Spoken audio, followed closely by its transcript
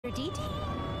detail.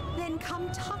 Then come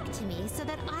talk to me so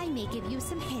that I may give you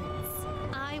some hints.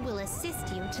 I will assist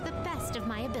you to the best of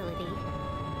my ability.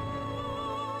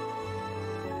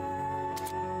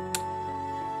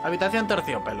 Habitación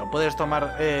terciopelo. Puedes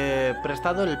tomar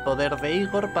prestado el poder de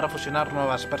Igor para fusionar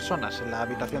nuevas personas. En la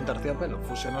habitación terciopelo,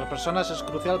 fusionar personas es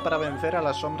crucial para vencer a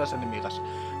las sombras enemigas.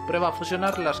 Prueba a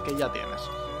fusionar las que ya tienes.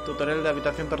 Tutorial de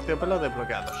habitación terciopelo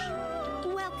desbloqueados.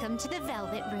 Welcome to the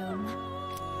Velvet Room.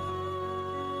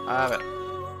 A ver.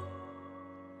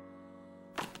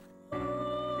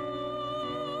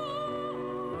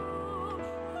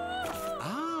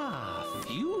 Ah,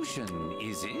 fusion,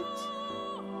 is it?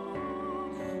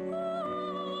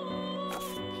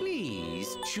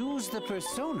 Please choose the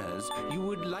personas you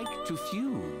would like to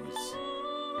fuse.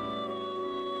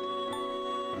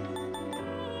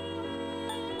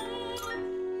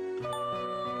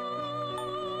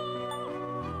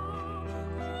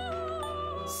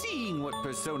 Seeing what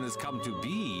personas come to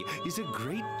be is a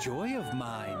great joy of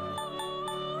mine.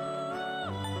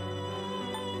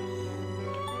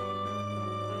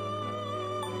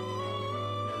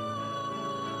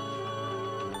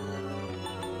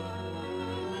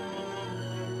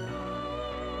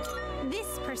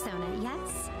 This persona,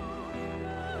 yes?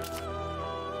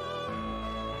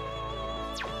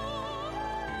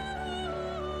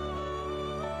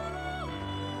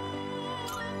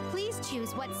 Please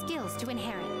choose what skills to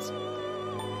inherit.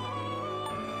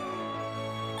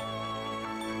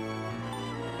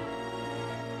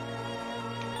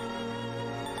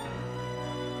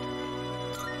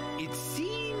 It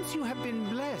seems you have been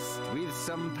blessed with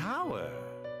some power.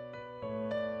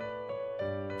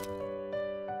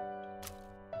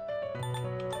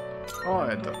 Un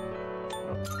momento.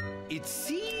 It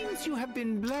seems you have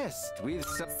been blessed with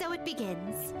some... So it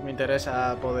begins. Me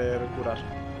interesa poder curar.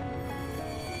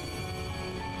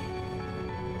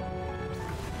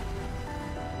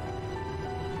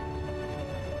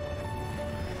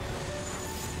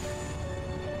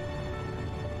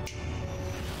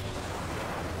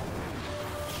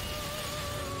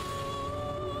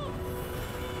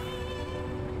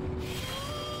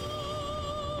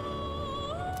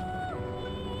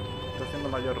 Haciendo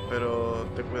mayor, pero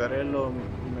te cuidaré lo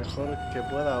mejor que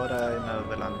pueda ahora en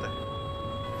adelante.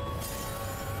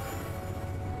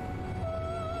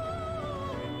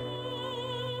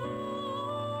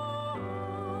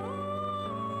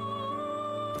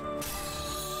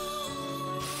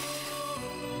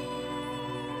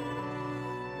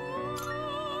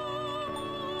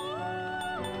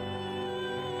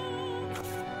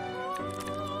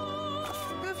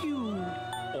 Have you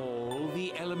all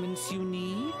the elements you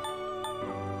need?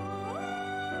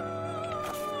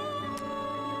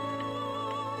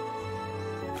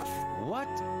 What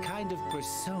kind of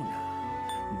persona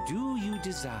do you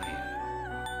desire?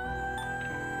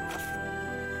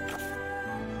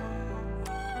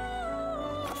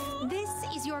 This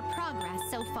is your progress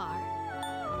so far.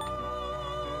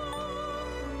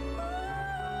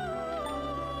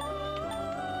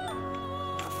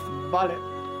 Vale.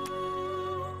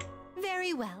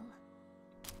 Very well.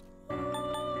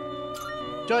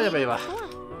 Yo ya me iba.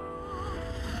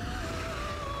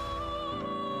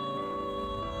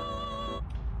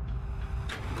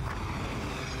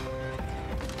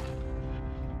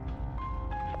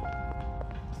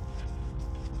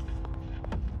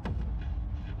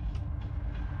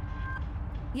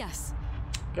 Yes.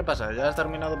 ¿Qué pasa? ¿Ya has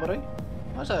terminado por hoy?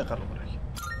 Vamos a dejarlo por ahí.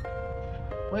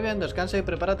 Muy bien, descansa y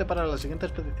prepárate para la siguiente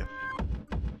expedición.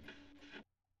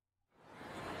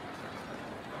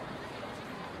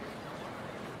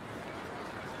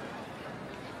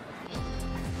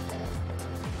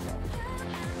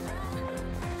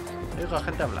 Oigo a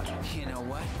gente hablar.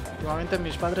 Últimamente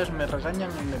mis padres me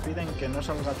regañan y me piden que no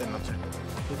salga de noche.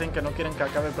 Dicen que no quieren que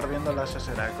acabe perdiendo la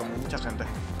sesera, como mucha gente.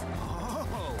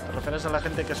 ¿Te refieres a la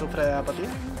gente que sufre de apatía?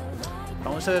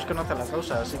 Aún se desconoce la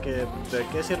causa, así que ¿de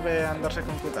qué sirve andarse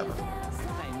con cuidado?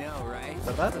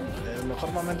 ¿Verdad? El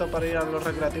mejor momento para ir a los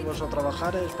recreativos o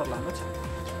trabajar es por la noche.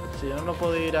 Si yo no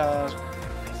puedo ir a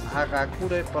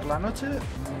Gakure por la noche,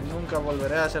 nunca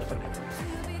volveré a ser feliz.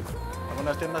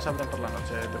 Algunas tiendas abren por la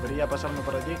noche. Debería pasarme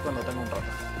por allí cuando tenga un rato.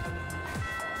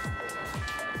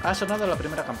 Ha sonado la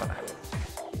primera campana.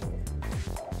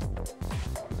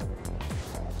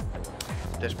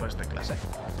 Después de clase.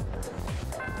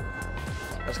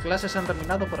 Las clases han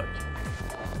terminado por hoy.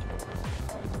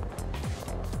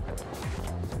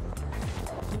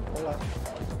 Hola.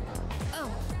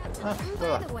 Ah,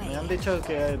 hola. Me han dicho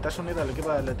que te has unido al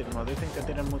equipo de atletismo. Dicen que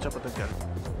tienes mucho potencial.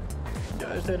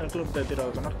 Yo estoy en el club de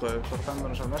tiro con arco,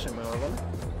 esforzándonos al máximo, ¿vale?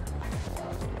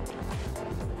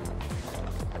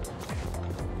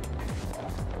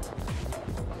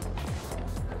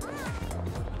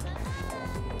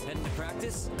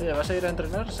 Oye, ¿vas a ir a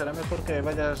entrenar? Será mejor que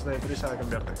vayas deprisa a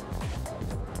cambiarte.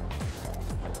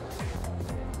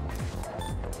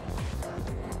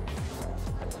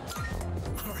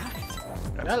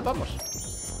 Genial, vamos.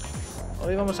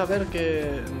 Hoy vamos a ver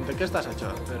de qué estás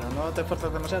hecho, pero no te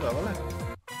esfuerces demasiado, ¿vale?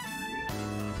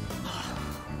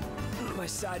 My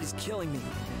side is killing me.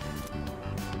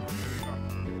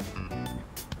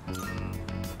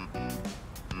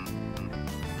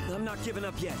 I'm not giving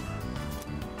up yet.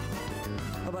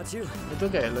 How about you? ¿Y tú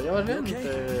qué? ¿Lo llevas bien?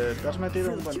 ¿Te has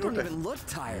metido un buen You don't tute? even look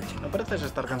tired. No pareces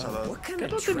estar cansado. ¿Qué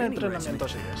rutina de entrenamiento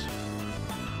sigues?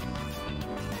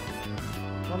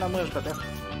 Una muy especial.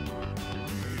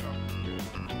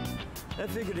 I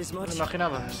figured as much. Me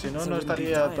imaginaba, si no, no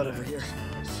estaría para...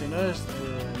 Si no,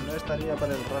 no estaría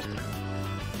para el rastro.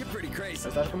 You're pretty crazy.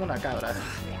 Estás como una cabra.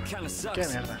 Kinda sucks. Qué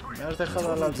mierda, me has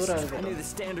dejado a la altura del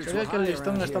botón. Sabía que el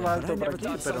listón estaba alto por aquí,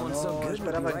 pero no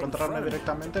esperaba encontrarme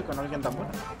directamente con alguien tan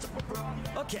bueno.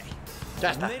 Okay.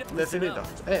 Ya está, decidido.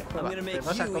 Prueba, te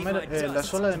vas a comer la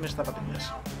suela de mis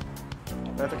zapatillas.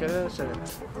 Parece que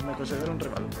me considero un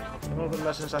rival. Tengo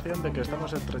la sensación de que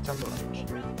estamos estrechando lazos.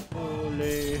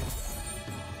 Ole.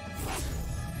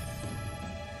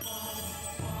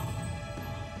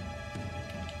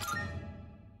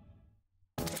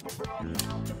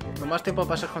 Lo más tiempo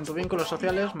pases con tus vínculos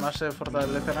sociales, más se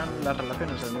fortalecerán las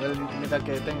relaciones. El nivel de intimidad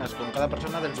que tengas con cada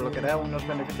persona desbloqueará unos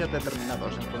beneficios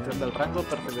determinados. En función del rango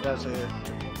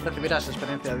recibirás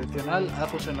experiencia adicional a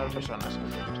fusionar personas.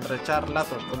 Estrechar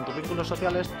lazos con tus vínculos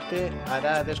sociales te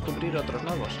hará descubrir otros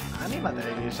nuevos. Anímate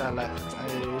y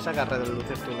saca a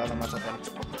relucir tu lado más social.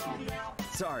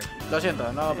 Lo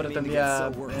siento, no pretendía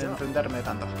entenderme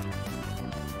tanto.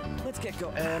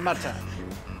 En marcha.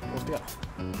 Hostia.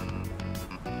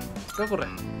 ¿Qué ocurre?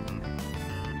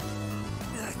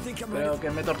 Creo que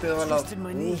me he torcido al lado.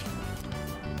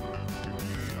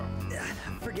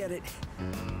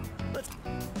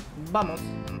 Vamos.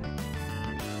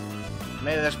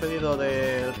 Me he despedido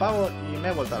del pavo y me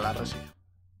he vuelto a la resilla.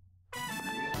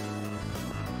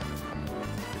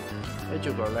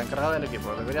 Chuco, la encargada del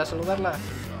equipo. ¿Debería saludarla?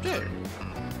 Sí.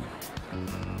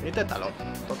 Inténtalo.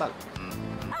 Total.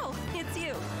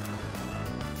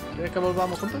 ¿Quieres que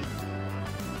volvamos juntos?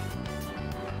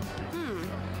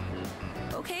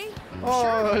 Okay.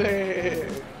 ¡Ole!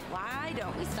 Why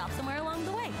don't we stop somewhere along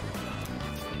the way?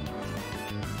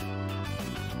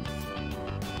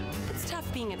 It's tough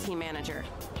being a team manager.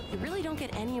 You really don't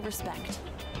get any respect.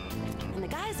 And the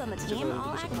guys on the team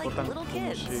all act like little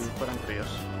kids. Si fueran críos.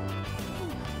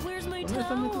 Where's my ¿Dónde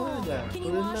está mi towel? toalla? Can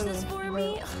you wash this for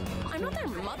me? I'm not their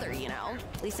mother, you know.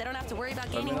 At least I don't have to worry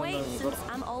about gaining weight since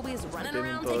I'm always running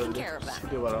around taking care of them.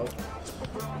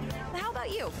 How about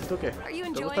you? ¿Tú qué? Are you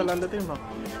 ¿Te gusta el enjoying? atletismo?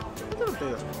 Es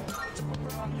divertido.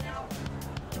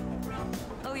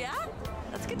 Oh yeah?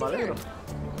 That's good Me to hear. alegro.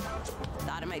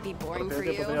 Thought it might be boring for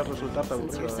Parecía que you podría resultarte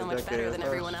since you're aburrido, so much ya que better than estás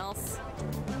everyone else.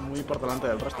 muy por delante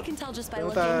del resto. I can tell just by Te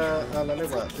looking. gusta a la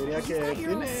legua. Diría que You've got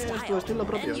your own tienes tu style, estilo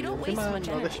propio and y you don't encima waste much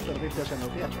no energy. desperdicias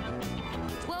energía.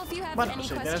 Well, if you have Bueno, any si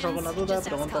tienes questions, alguna duda, just ask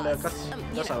pregúntale a Cos. Cas.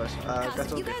 Ya sabes, a Cos, Cas.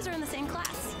 you guys are in the same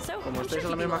class, so Como I'm estáis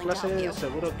sure en la he'd be misma willing to help clase, you.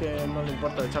 seguro que no le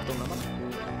importa echarte una mano.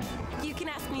 You can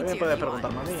ask me También too puedes if you want,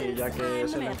 preguntarme a mí, since ya que I'm the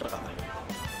soy la man. encargada.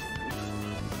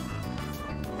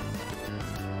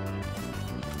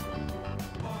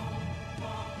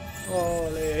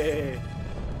 ¡Ole!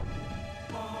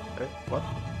 ¿What?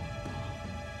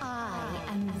 I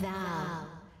am thou.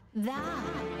 Thou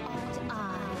art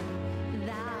I.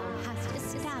 Thou hast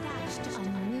established a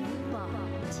new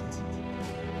bond.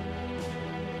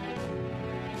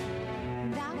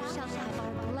 Thou shalt have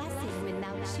our blessing when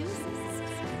thou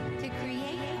choosest to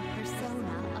create a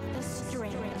persona of the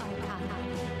strength arcana.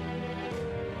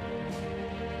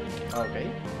 Ok.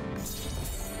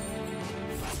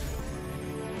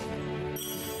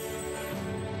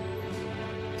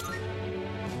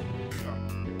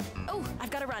 Oh, I've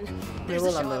got to run. Estoy There's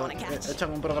a show I volando. want to catch.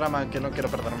 Echan un programa que no quiero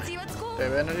perderme. See you at school. Te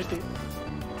veo en el ISTI.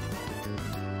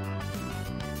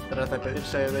 Tras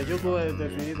despedirse de Yuko, he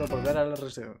decidido volver a la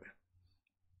residencia.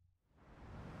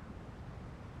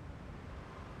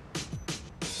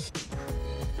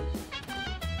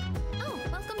 Oh,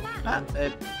 welcome back. Ah,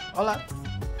 hola.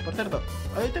 Por cierto,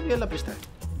 hoy te vi en la pista.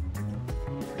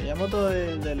 Miyamoto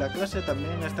de la clase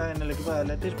también está en el equipo de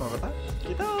atletismo, ¿verdad?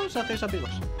 Quizá os hacéis amigos.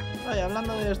 Oye,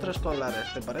 hablando de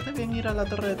extraescolares, ¿te parece bien ir a la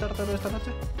Torre de Tártaro esta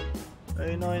noche?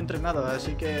 Hoy no he entrenado,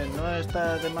 así que no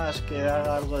está de más que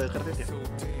haga algo de ejercicio.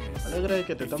 Me alegra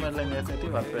que te tomes la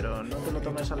iniciativa, pero no te lo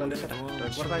tomes a la ligera.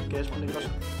 Recuerda que es peligroso.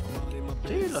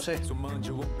 Sí, lo sé.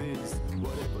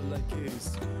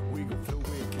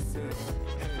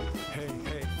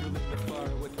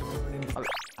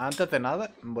 Antes de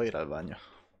nada, voy a ir al baño.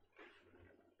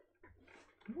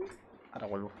 Ahora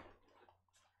vuelvo.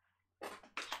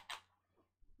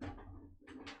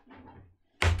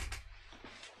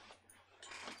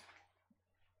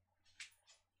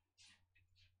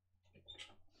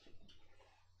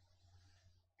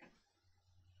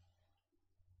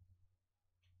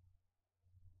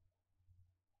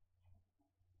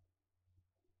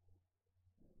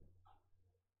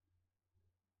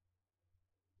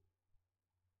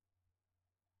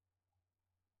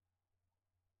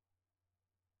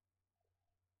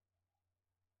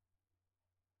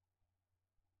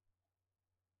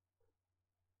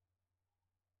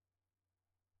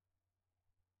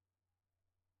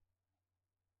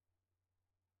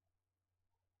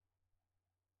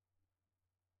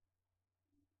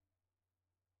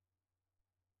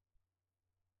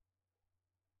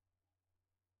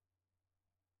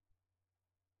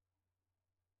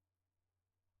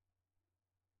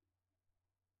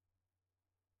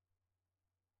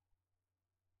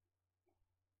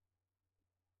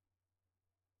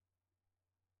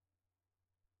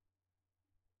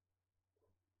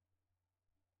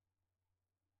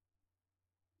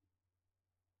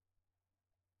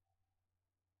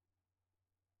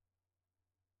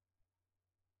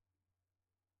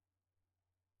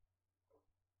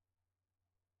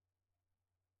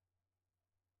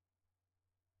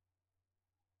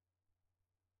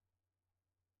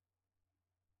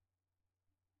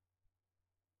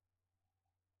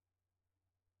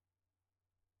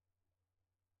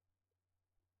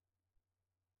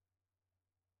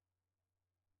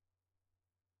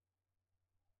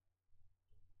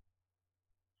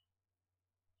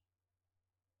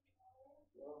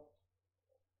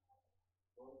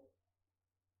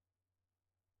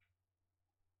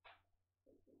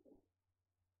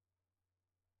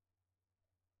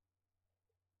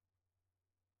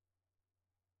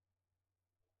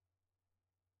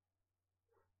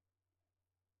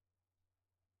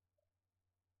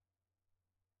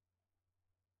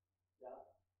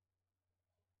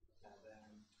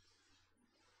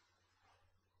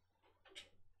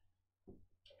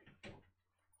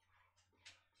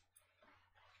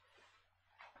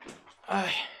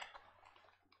 Ay.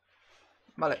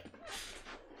 Vale.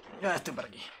 Ya estoy por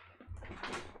aquí.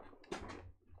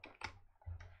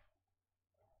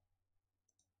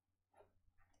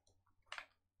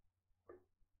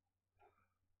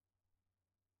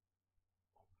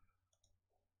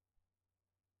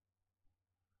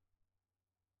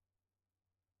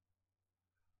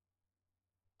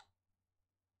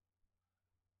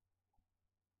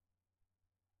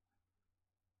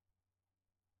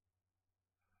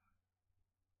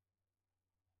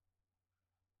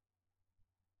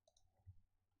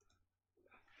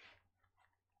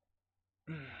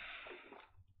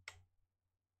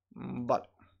 Vale.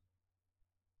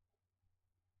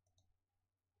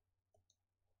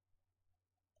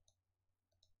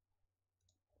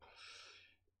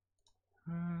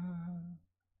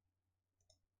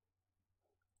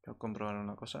 Quiero comprobar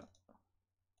una cosa.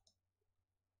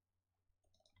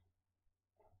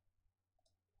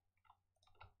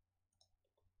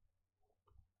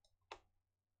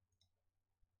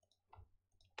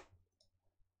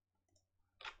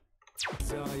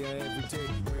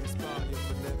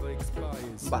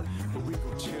 Vale.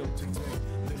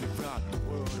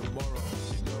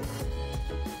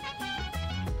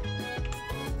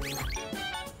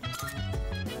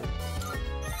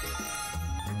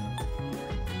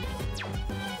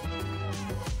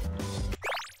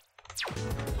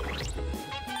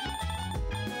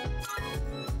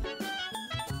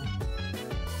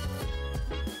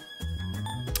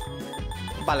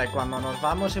 Vale, cuando nos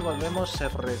vamos y volvemos se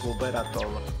recupera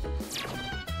todo.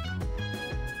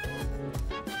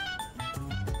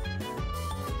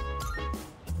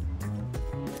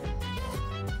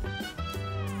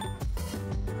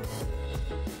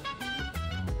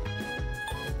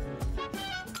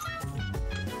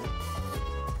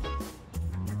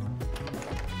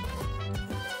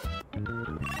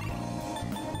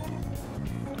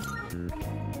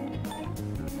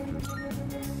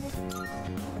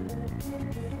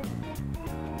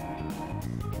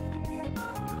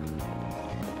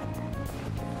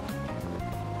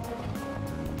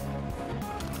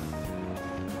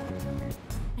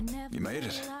 You made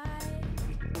it.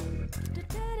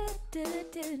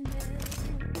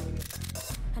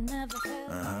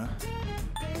 Uh-huh.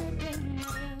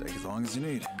 Take as long as you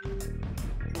need.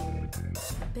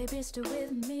 Baby, stay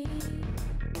with me.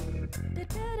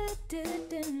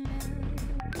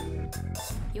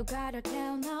 You gotta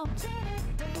tell now.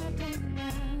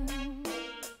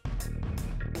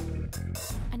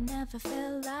 I never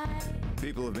felt like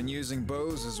People have been using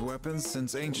bows as weapons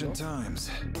since ancient times.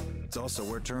 It's also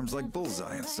where terms like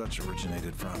bullseye and such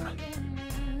originated from.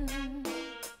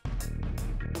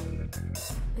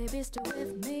 Baby, stay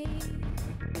with me.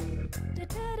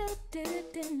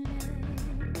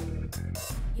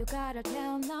 You gotta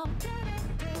tell now.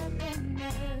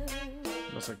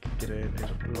 No sé qué quiere decir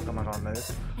lo que me acaban de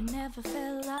decir. I never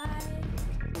felt like.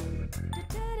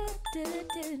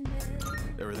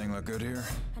 Everything look good here?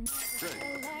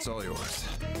 It's all yours.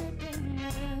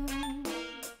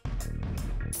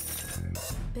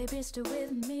 Baby, stay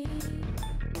with me.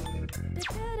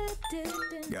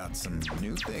 Got some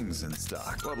new things in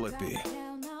stock. What'll it be?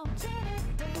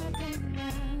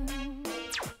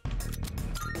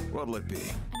 What'll it be?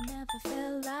 I never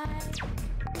felt like.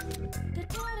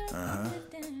 Uh-huh.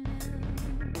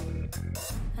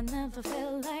 I never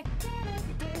felt like.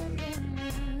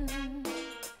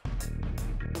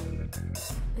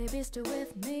 Baby, stay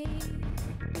with me.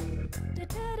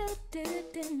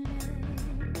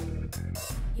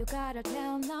 You gotta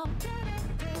tell now.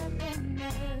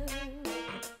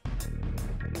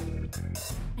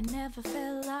 I never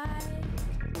felt like.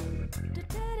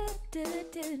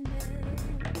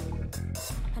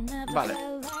 I never Vale.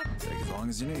 felt like. Take as long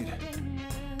as you need.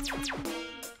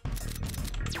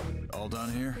 All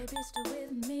done here? Baby, stay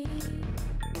with me.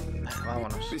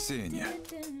 Vámonos. Be seeing ya.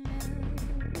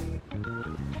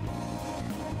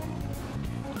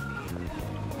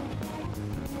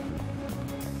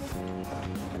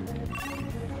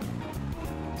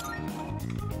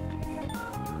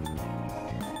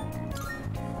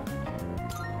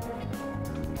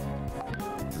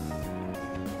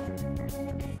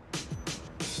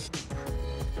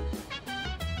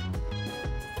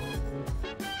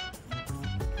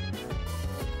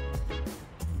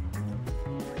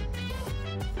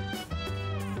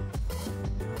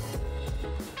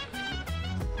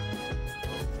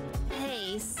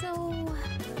 Hey, so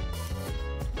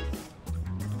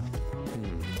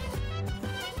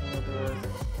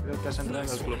Creo que has entrado en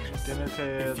el club. Tienes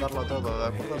que darlo todo, ¿de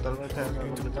acuerdo? Tal vez sea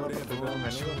complicado porque juego a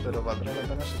menudo, pero valdrá la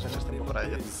pena si sacas tiempo para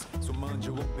ello.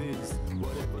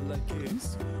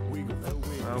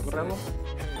 ¿Me ocurre algo?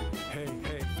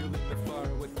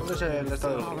 ¿Cuál es el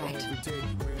estado del grupo?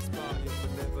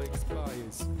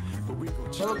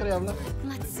 Solo quería hablar.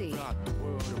 let's see.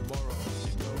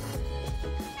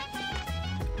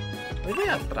 Hoy voy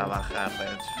a trabajar, de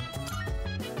hecho.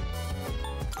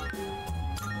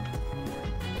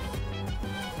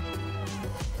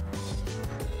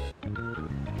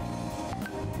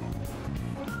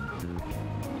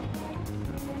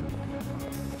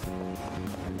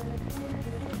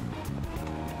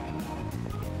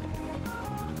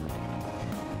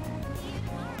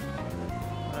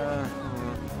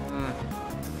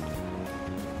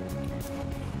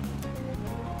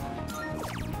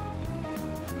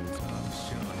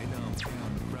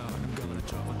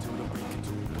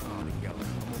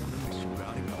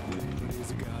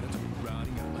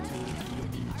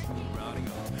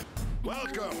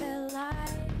 Welcome. Felt like.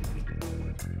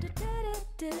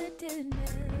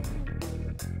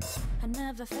 I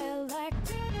never felt like.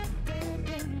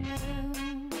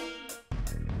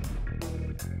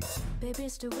 Baby,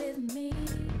 stay with me.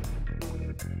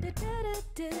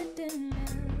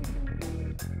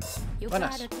 You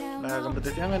Buenas. gotta tell La now.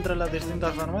 competición entre las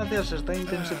distintas farmacias se está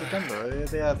intensificando. He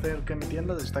de hacer que mi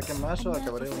tienda destaque más o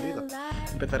acabaré hundido.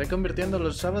 Empezaré convirtiendo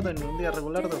los sábados en un día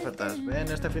regular de ofertas. Ven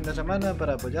este fin de semana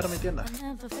para apoyar mi tienda. I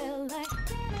never felt like.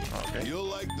 Ok.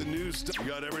 You'll like the new stuff.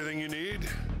 You got everything you need?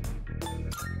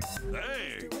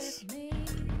 Thanks. Me.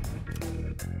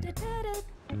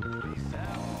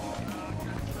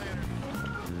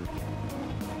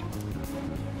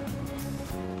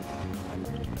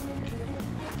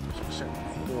 No sé,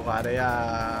 jugaré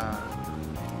a...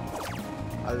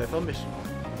 al de zombies.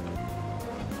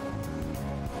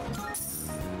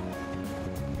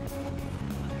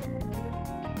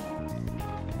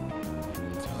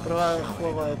 Prueba el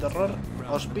juego de terror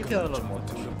Hospicio de los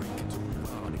Muertos.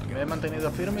 Me he mantenido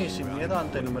firme y sin miedo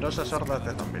ante numerosas hordas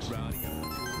de zombies.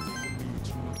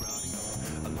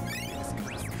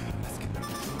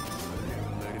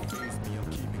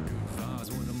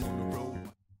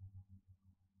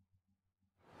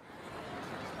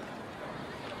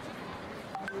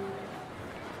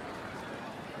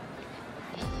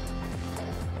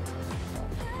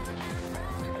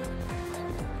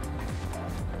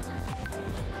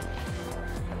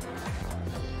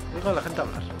 Oigo a la gente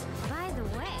hablar. By the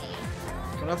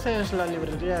way, ¿Conoces la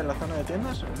librería de la zona de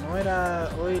tiendas? ¿No era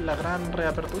hoy la gran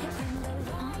reapertura?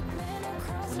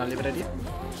 ¿Una librería?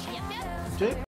 Sí.